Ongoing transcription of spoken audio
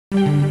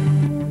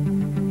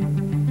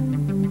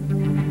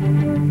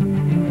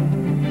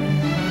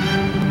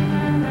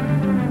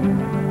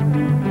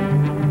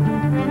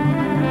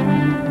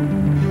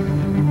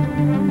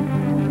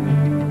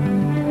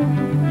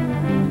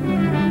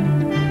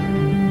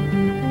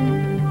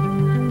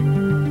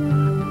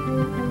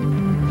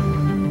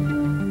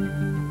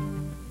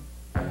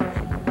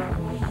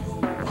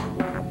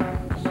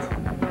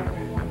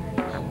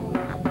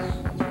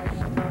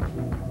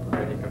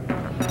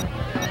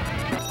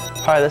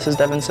Hi, this is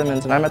Devin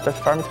Simmons, and I'm at the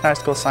Farmington High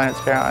School Science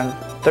Fair on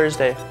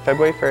Thursday,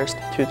 February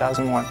 1st,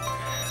 2001.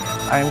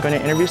 I'm going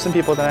to interview some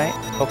people tonight,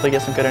 hopefully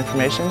get some good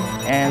information,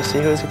 and see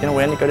who's going to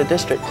win to go to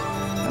district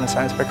in the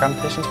science fair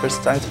competitions for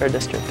Science Fair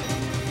District.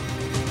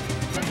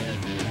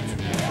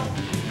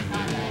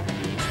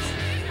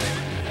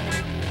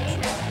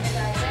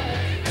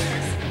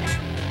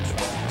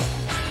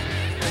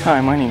 Hi,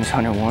 my name is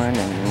Hunter Warren,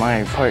 and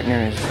my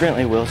partner is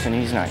Brentley Wilson.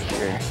 He's not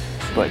here,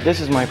 but this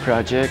is my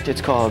project.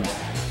 It's called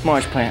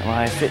Mars Plant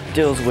Life. It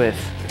deals with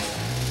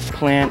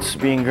plants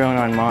being grown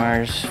on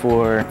Mars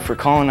for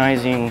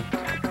colonizing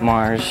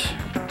Mars,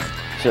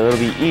 so it'll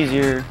be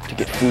easier to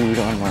get food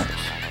on Mars.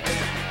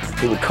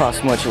 It would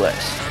cost much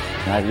less,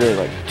 and I'd really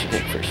like to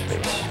take first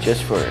base,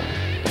 just for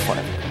the fun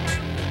of it.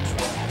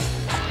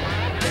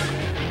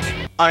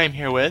 I am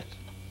here with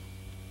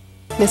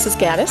Mrs.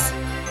 Gaddis.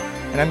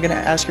 and I'm going to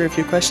ask her a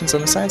few questions on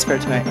the science fair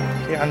tonight.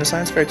 Okay, on the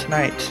science fair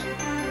tonight,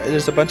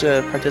 there's a bunch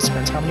of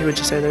participants. How many would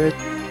you say there is?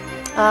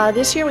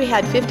 This year we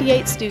had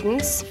 58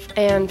 students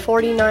and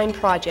 49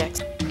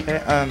 projects.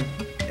 Okay,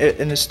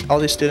 all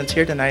these students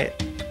here tonight,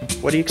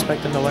 what do you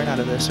expect them to learn out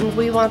of this?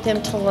 We want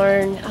them to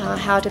learn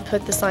how to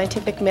put the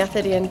scientific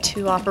method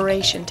into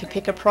operation, to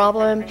pick a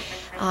problem,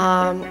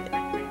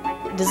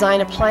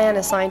 design a plan,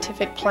 a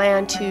scientific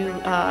plan to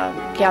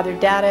gather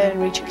data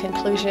and reach a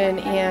conclusion,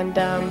 and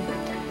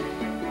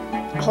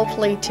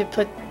hopefully to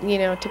put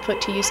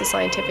to use the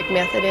scientific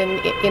method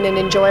in an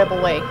enjoyable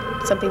way,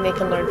 something they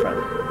can learn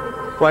from.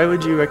 Why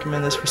would you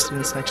recommend this for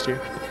students next year?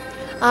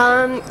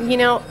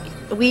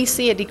 We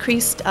see a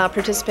decreased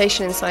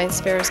participation in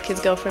science fair as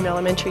kids go from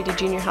elementary to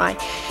junior high,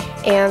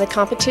 and the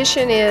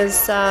competition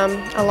is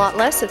a lot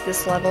less at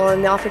this level,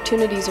 and the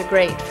opportunities are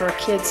great for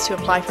kids to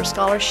apply for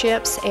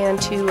scholarships and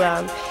to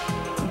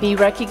be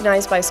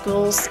recognized by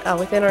schools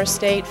within our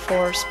state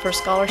for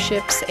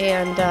scholarships,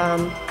 and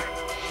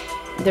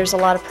there's a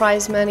lot of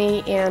prize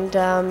money, and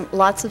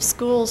lots of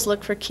schools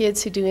look for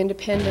kids who do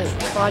independent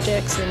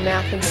projects in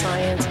math and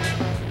science.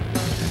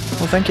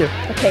 Well, thank you.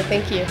 Okay,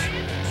 thank you.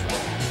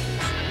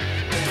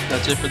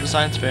 That's it for the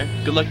science fair.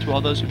 Good luck to all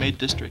those who made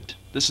district.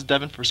 This is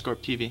Devin for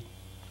Scorp TV.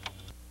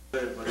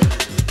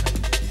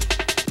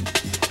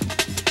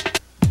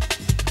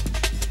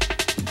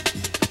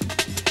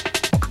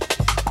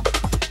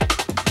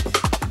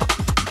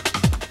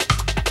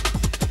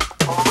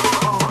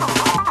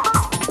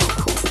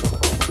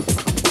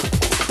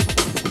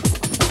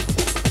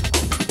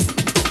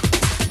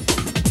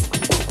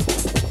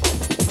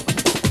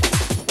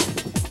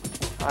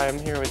 I'm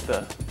here with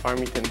the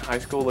Farmington High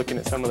School looking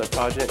at some of the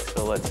projects,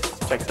 so let's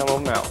check some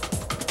of them out.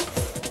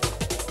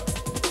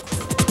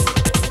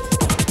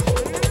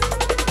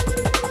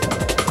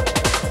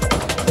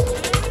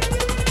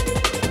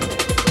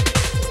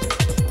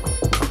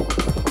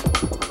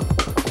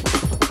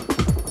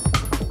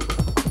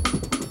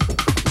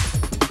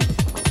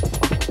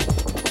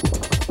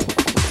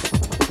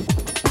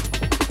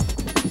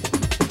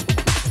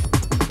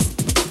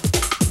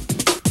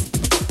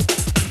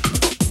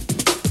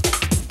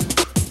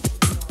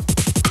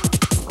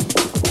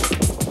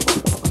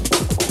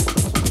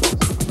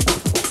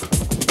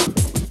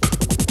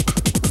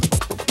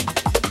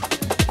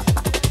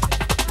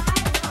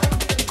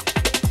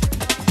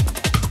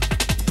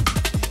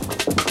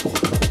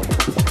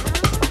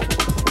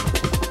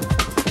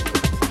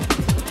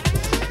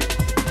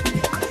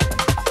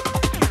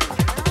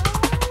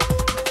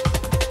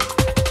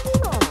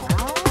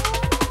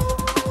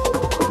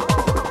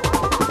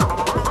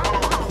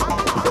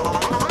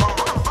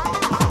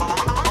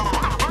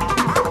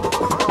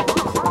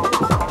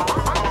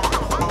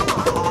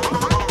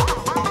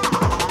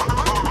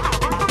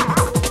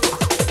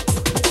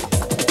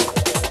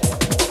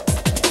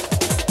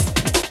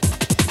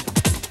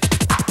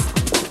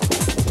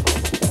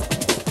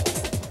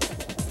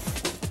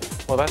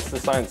 Well, that's the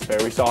science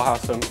fair. We saw how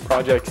some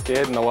projects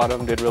did, and a lot of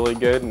them did really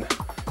good, and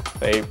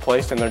they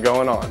placed and they're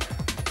going on.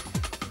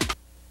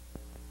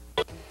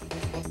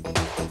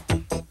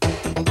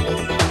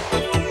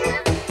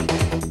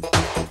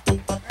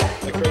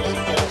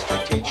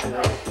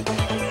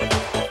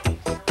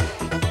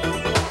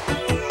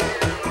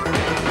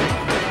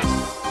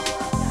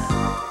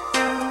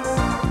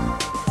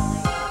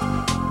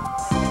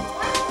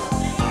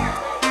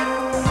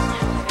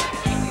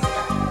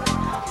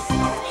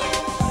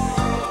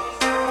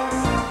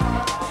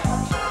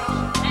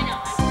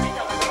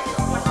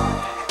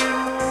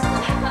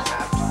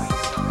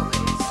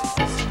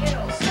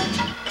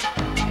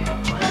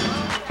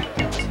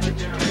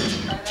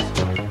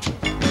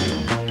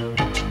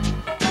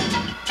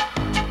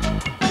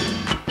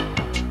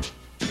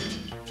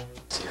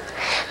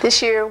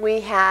 This year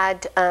we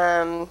had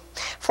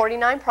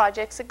 49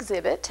 projects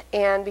exhibit,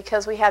 and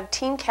because we have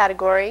team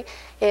category,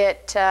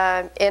 it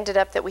ended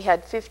up that we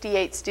had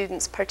 58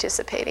 students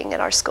participating at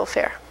our school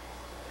fair.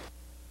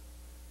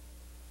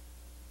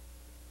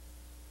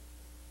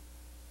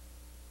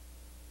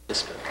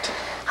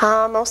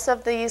 Most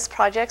of these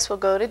projects will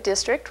go to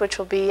district, which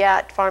will be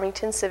at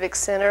Farmington Civic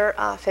Center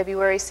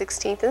February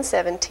 16th and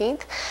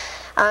 17th.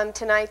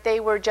 Tonight they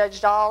were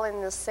judged all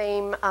in the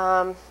same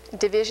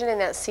division, in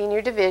that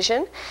senior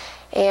division.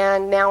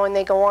 And now when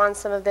they go on,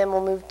 some of them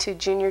will move to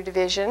junior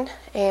division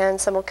and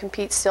some will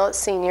compete still at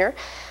senior.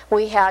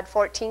 We had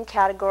 14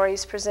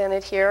 categories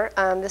presented here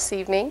this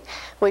evening,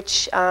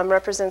 which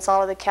represents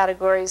all of the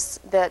categories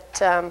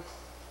that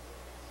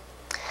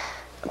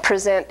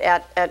present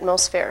at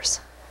most fairs.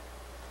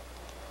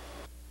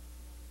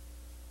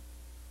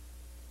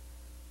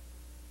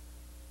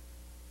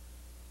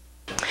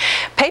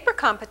 Paper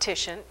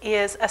competition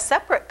is a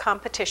separate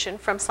competition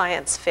from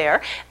science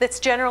fair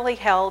that's generally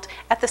held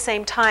at the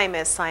same time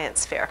as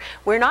science fair.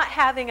 We're not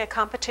having a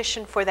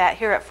competition for that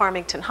here at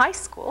Farmington High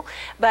School,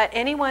 but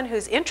anyone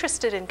who's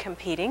interested in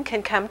competing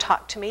can come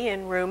talk to me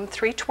in room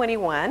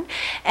 321,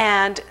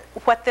 and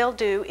what they'll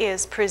do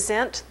is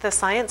present the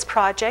science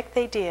project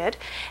they did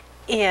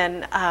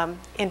in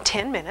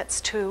 10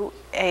 minutes to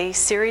a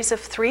series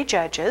of 3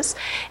 judges,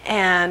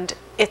 and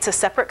it's a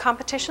separate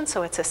competition,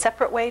 so it's a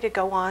separate way to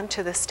go on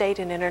to the state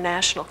and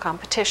international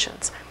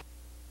competitions.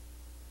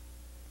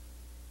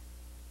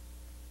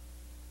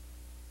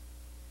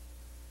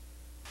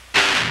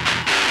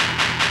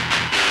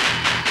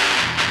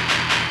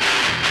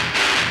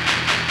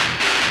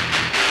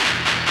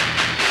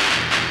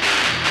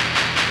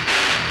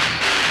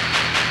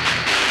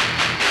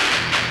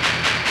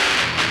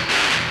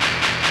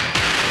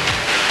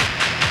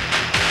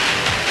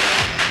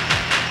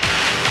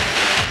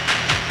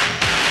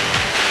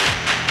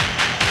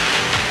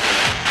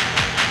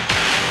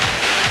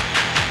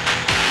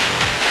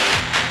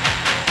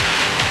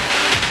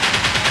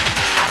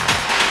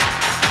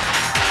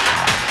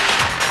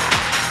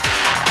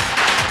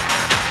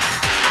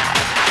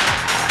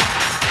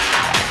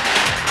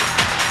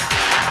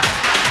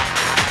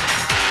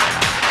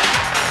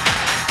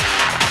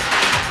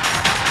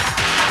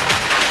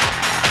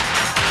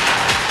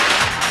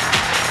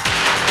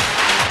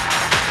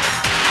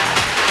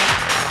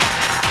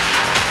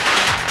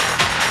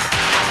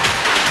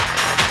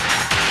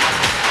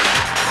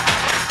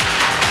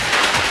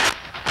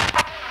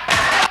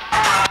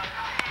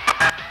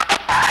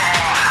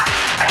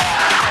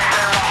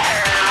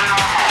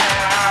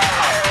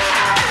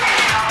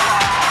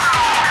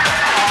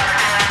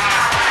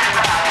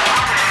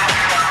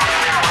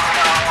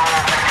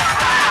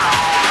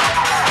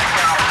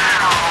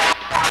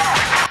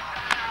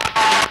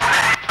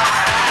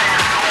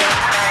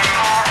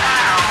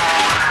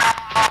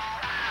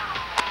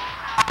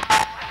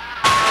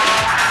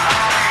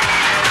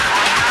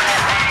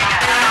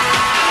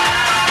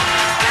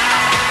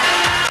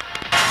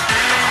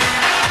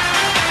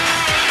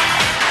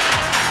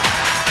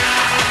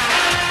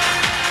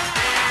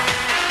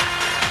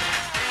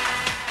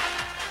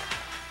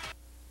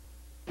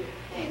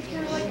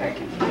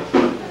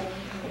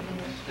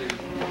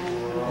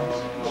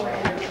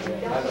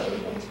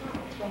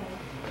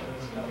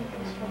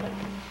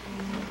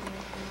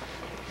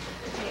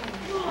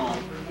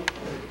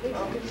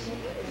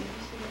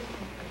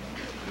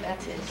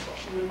 That's it.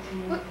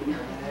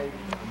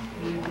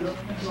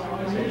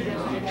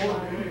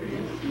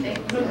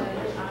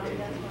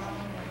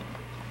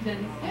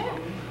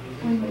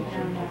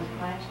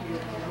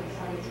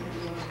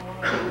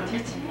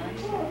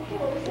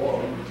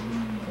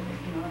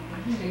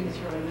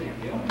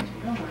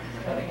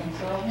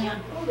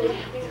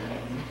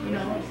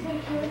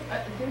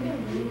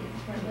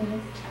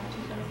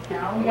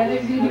 Now we gotta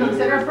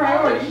consider our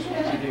priorities.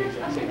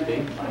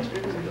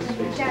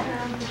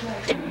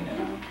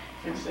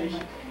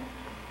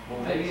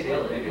 Maybe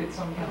they did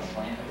some kind of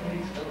plan.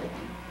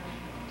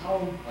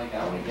 Like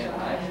I would get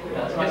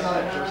that's why I saw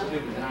that first too,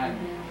 but then I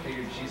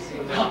figured she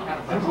seemed kind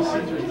of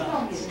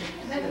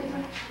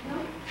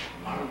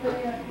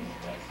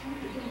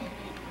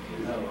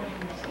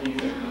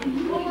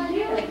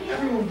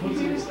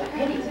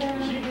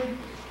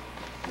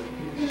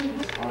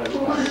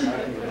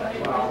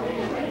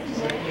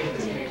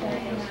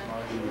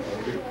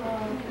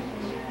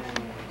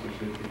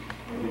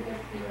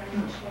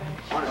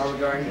Are we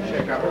going to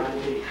check out our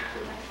feet?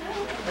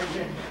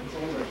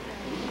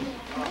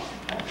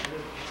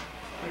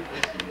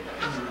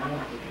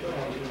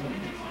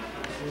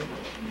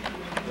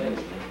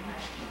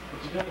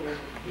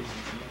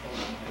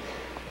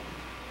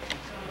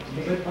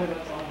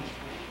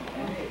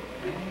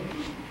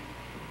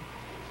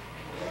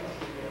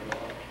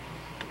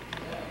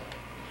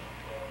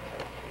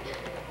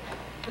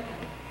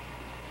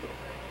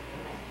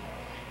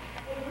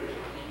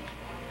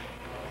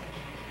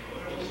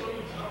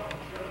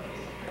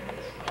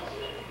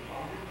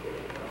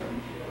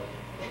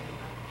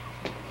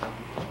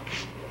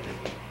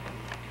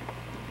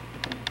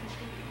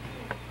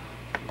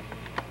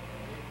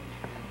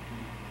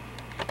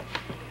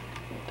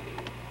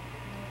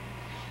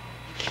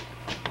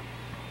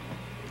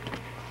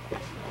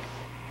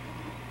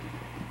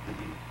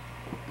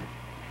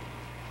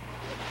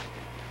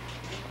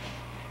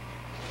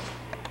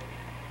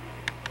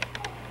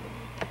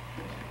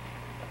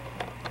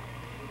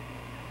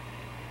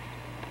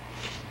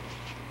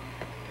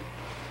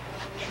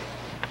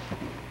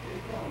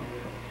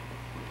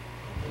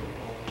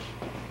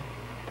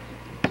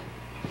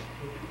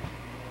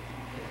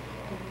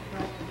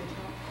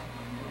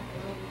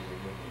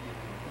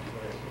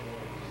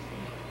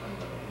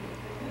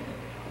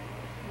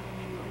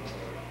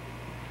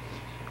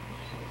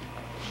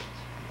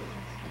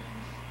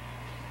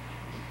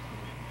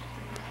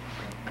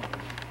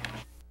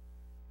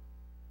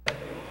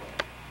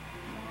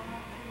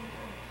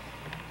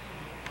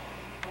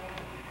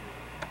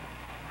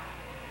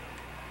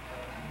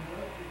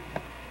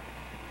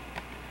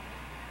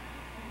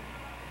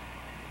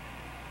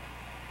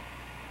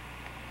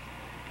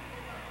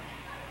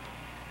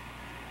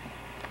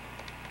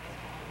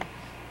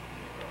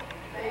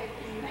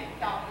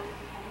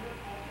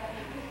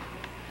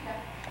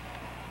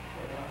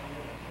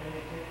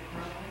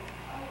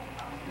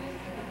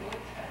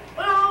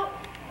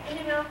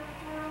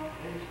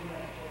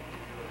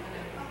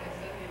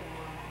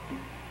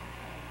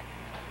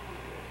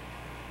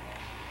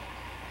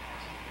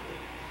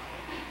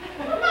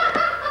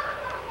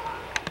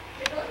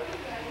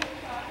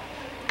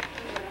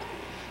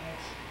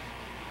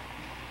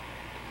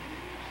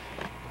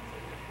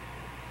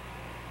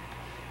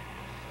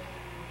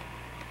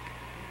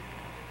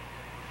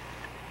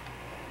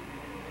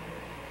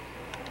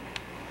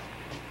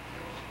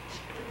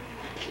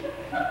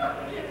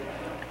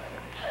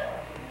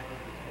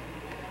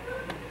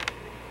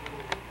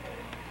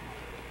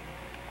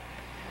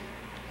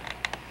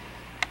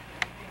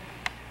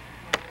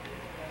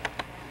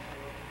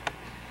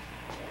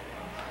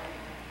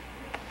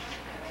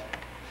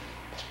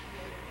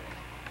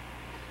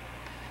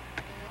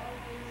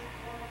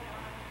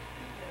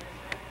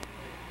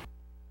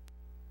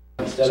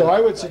 So I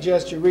would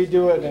suggest you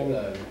redo it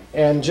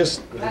and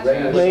just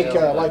make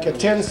like a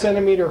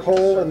 10-centimeter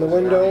hole in the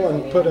window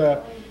and put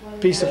a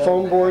piece of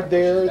foam board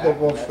there that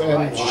will,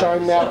 and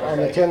shine that on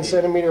the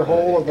 10-centimeter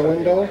hole of the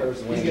window,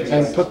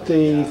 and put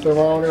the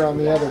thermometer on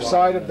the other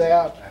side of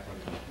that,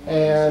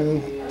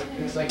 and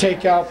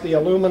take out the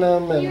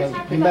aluminum and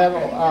the metal,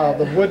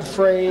 the wood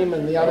frame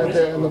and the other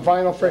and the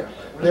vinyl frame.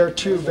 There's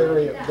too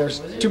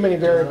many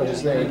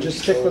variables there. Just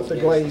stick with the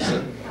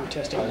glazing.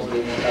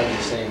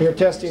 You're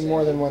testing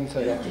more than one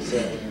thing.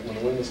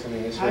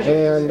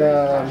 And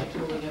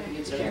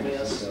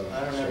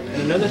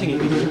another thing you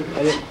could do, I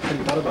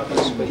hadn't thought about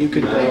this, but you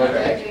could,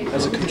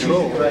 as a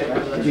control,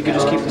 you could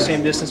just keep the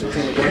same distance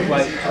between the bright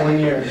light and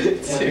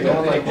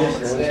go like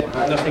this,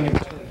 nothing in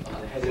between.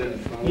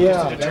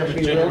 Yeah, that would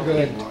be real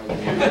good.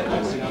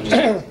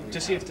 To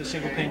see if the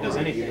single pane does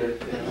anything.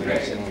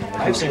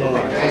 I have single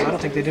pane because I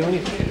don't think they do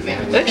anything.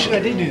 Actually, I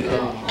did do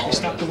that. They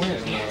stopped the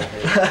wind.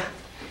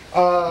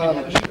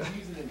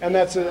 And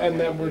that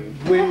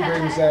wind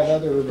brings that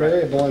other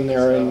variable in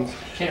there. And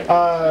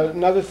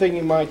another thing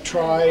you might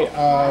try,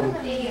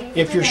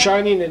 if you're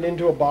shining it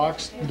into a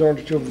box in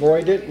order to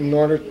avoid it,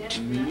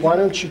 why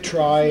don't you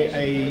try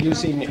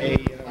using a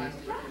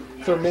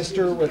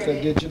thermistor with a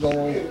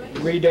digital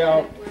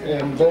readout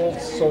and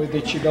volts, so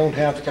that you don't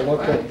have to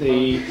look at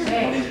the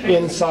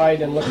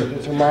inside and look at the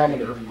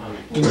thermometer.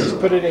 You can just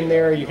put it in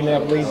there. You can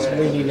have leads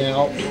leading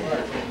out.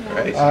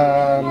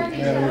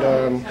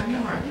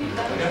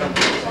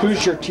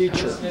 Who's your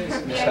teacher?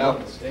 Miss Howe.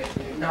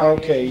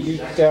 Okay, you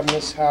have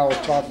Miss Howe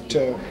talk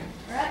to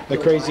the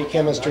crazy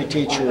chemistry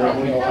teacher,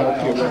 and we'll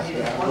help you with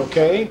that.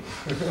 Okay?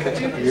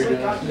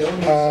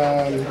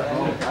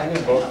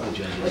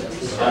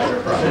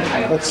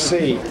 Let's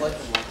see.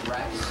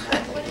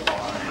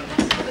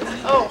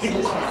 Oh,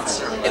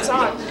 it's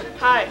on.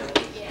 Hi.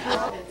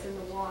 That's in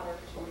the water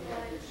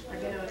are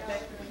going to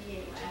affect the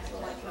pH. So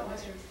like what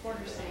Mr.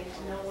 Porter's saying,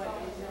 to know what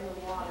is in the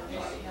water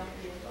might help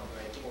you.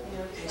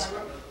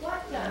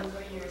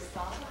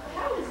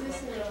 How is this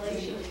in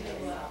relation to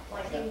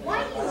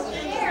what is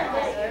there?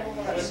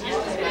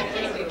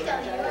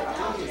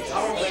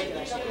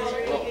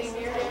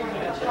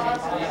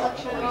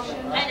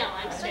 I know,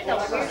 I'm still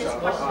the weirdest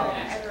question I've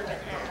ever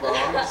been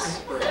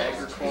asked. For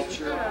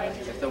agriculture,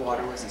 if the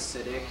water was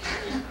acidic,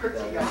 the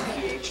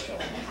pH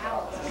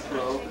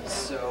probe,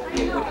 so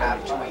we would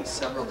have to wait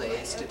several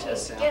days to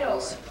test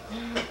samples,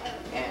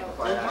 and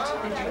by that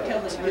time,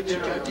 Did you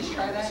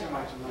try that?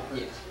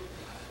 yes.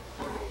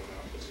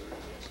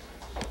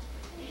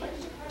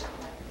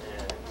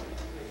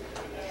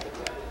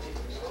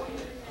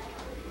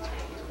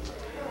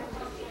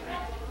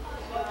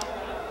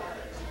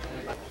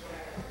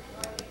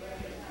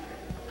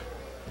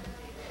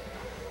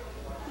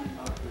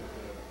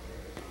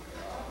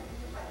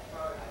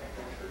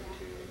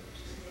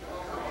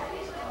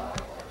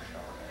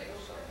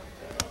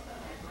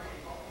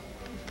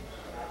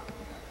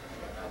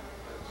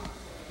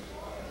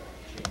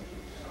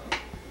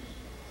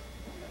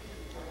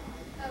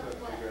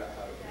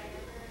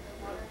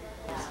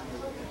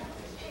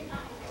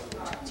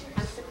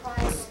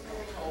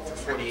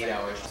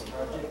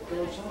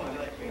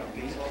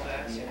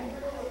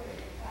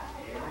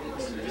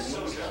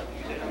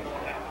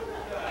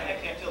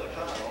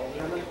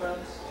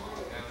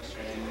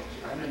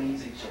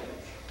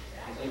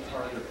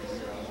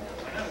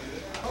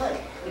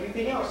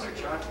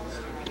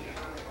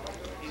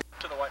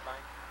 To the white line.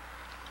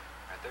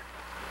 Right there.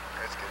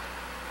 That's good.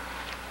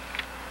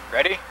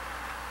 Ready?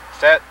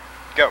 Set.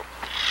 Go.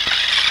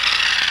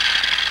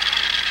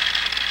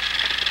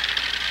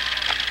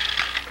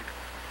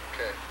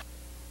 Okay.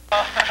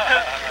 Wow,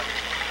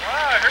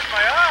 it hurt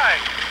my eye.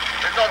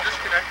 It's all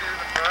disconnected in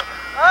the front.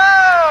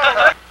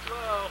 Oh!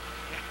 Whoa.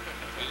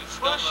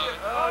 Push it.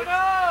 Oh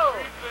no!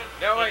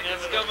 No, wait,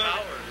 it's still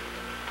moving.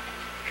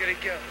 Get it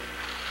go.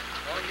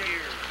 On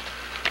gear.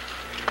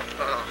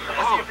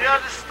 Oh, see how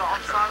this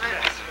stomps on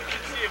it?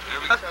 See if we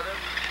each other.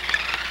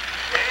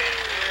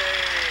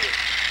 Hey!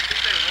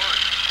 Just say one.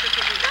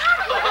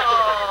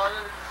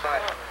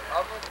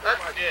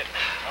 That's it.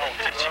 Oh,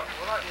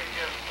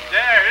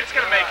 there, it's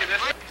gonna make it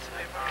this.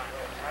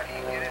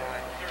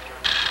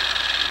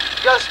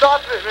 You gotta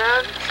stop it,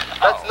 man.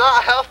 That's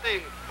not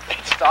healthy.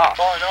 Stop.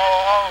 Oh no.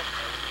 Oh.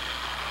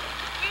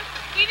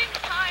 We didn't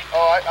time.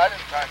 Oh, I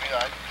didn't time either.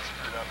 I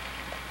screwed up.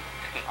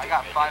 I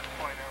got 5.01.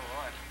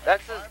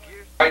 That's his gear.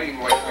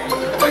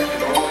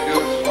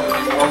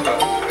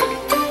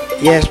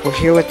 Yes, we're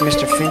here with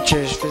Mr.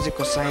 Fincher's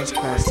Physical Science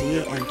Class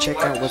E, and check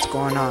out what's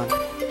going on.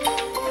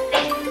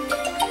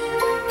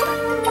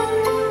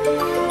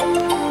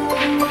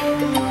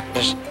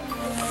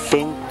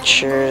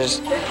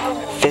 Fincher's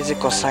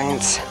Physical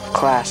Science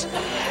Class.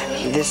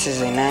 This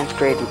is a 9th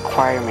grade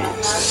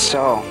requirement,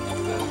 so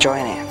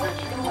join in.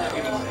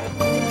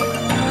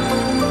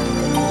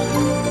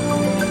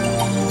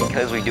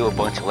 Because we do a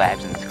bunch of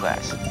labs in this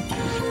class.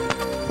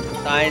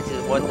 Science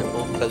is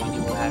wonderful because we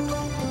do labs.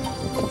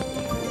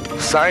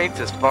 Science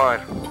is fun.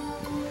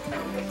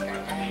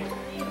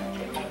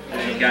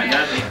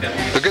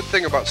 The good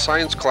thing about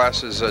science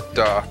class is that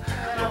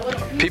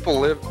People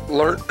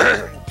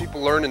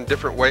learn in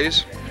different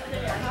ways.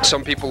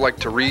 Some people like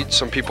to read,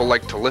 some people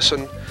like to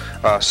listen,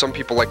 some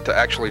people like to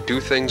actually do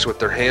things with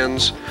their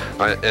hands,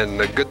 and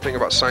the good thing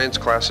about science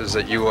class is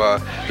that you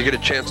get a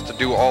chance to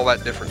do all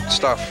that different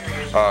stuff.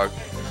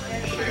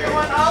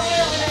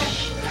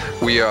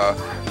 We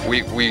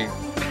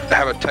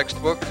have a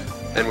textbook,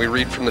 and we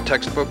read from the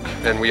textbook,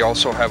 and we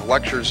also have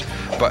lectures,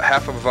 but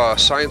half of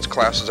science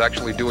class is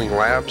actually doing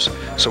labs,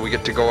 so we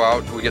get to go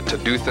out, we get to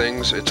do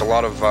things. It's a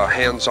lot of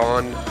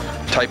hands-on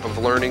type of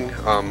learning,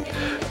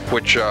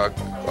 which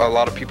a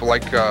lot of people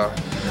like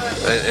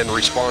and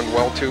respond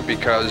well to,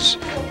 because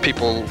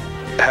people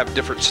have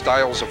different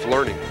styles of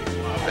learning,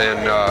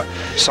 and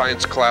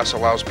science class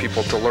allows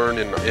people to learn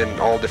in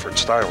all different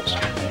styles.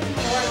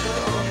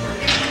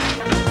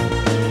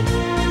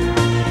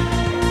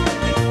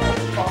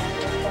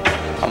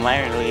 I'm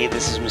Myron Lee.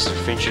 This is Mr.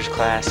 Fincher's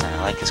class, and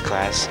I like his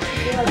class.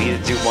 We get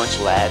to do a bunch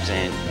of labs,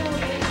 and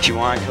if you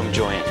want, come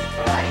join.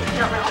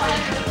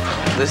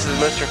 This is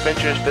Mr.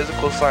 Fincher's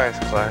physical science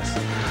class.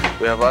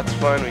 We have lots of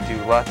fun. We do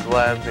lots of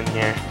labs in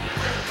here.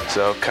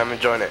 So come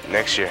and join it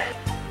next year.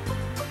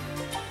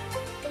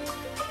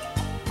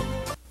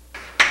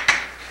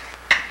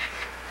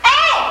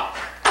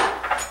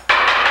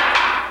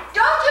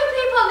 Don't you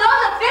people know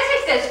that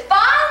physics is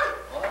fun?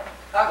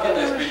 How can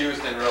this be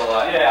used in real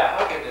life? Yeah,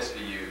 how can this be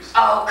used?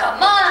 Oh,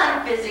 come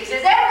on. Physics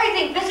is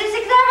everything. Physics is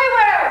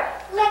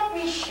everywhere. Let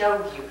me show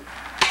you.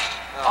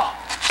 Oh.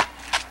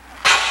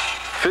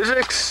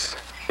 Physics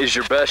is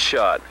your best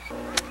shot.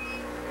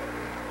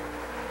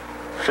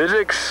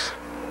 Physics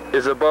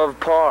is above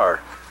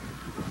par.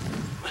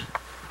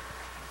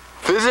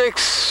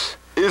 Physics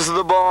is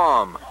the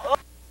bomb.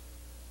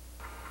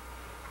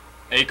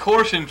 A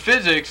course in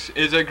physics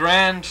is a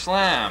grand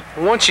slam.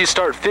 Once you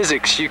start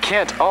physics, you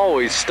can't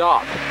always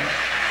stop.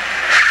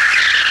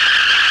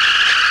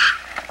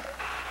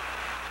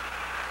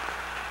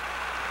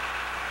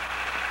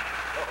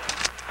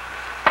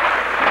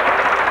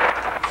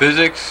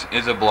 Physics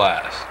is a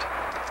blast.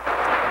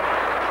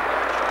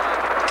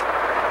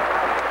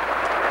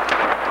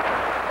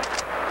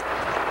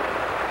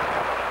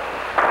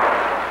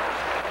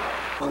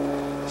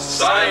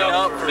 Sign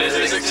up for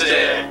physics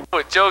today.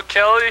 With Joe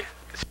Kelly.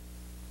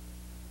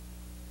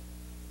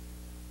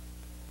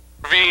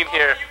 Ravine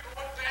here.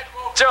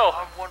 Joe.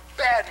 I'm one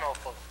bad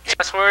motherfucker.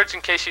 Last words in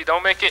case you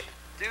don't make it.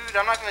 Dude,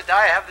 I'm not gonna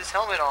die. I have this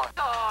helmet on.